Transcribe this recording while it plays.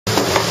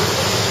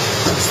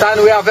Stan,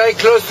 we are very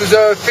close to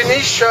the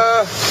finish.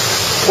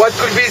 What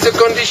could be the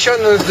condition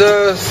of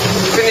the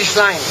finish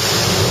line?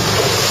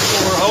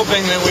 We're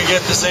hoping that we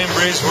get the same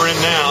breeze we're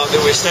in now, that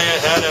we stay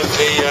ahead of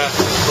the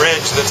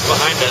ridge that's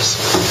behind us.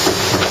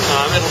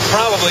 It'll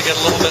probably get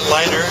a little bit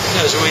lighter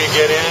as we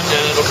get in,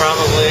 and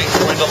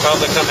wind will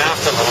probably come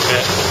aft a little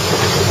bit.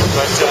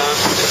 But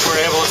if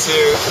we're able to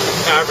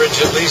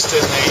average at least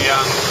in the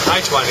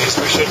high 20s,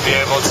 we should be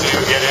able to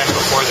get in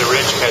before the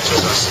ridge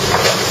catches us.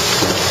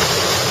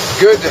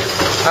 Good.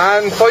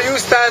 And for you,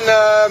 Stan,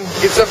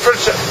 it's the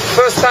first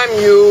time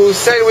you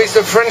sail with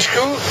a French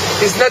crew.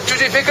 It's not too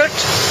difficult?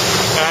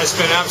 It's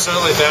been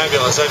absolutely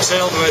fabulous. I've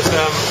sailed with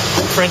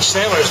French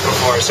sailors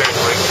before,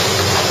 certainly.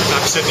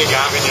 Sidney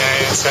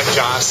Gavinier and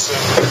Saint-Josse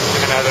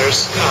and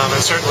others. And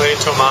certainly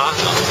Thomas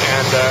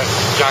and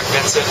Jacques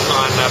Vincent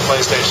on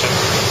PlayStation.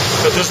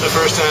 But this is the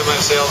first time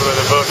I've sailed with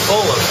a boat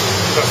full of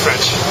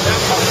French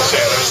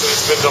sailors.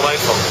 It's been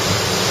delightful.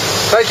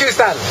 Thank you,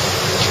 Stan.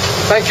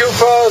 Thank you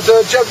for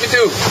the job you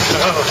do.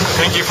 Oh,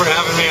 thank you for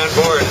having me on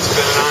board. It's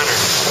been an honor.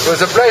 It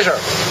was a pleasure.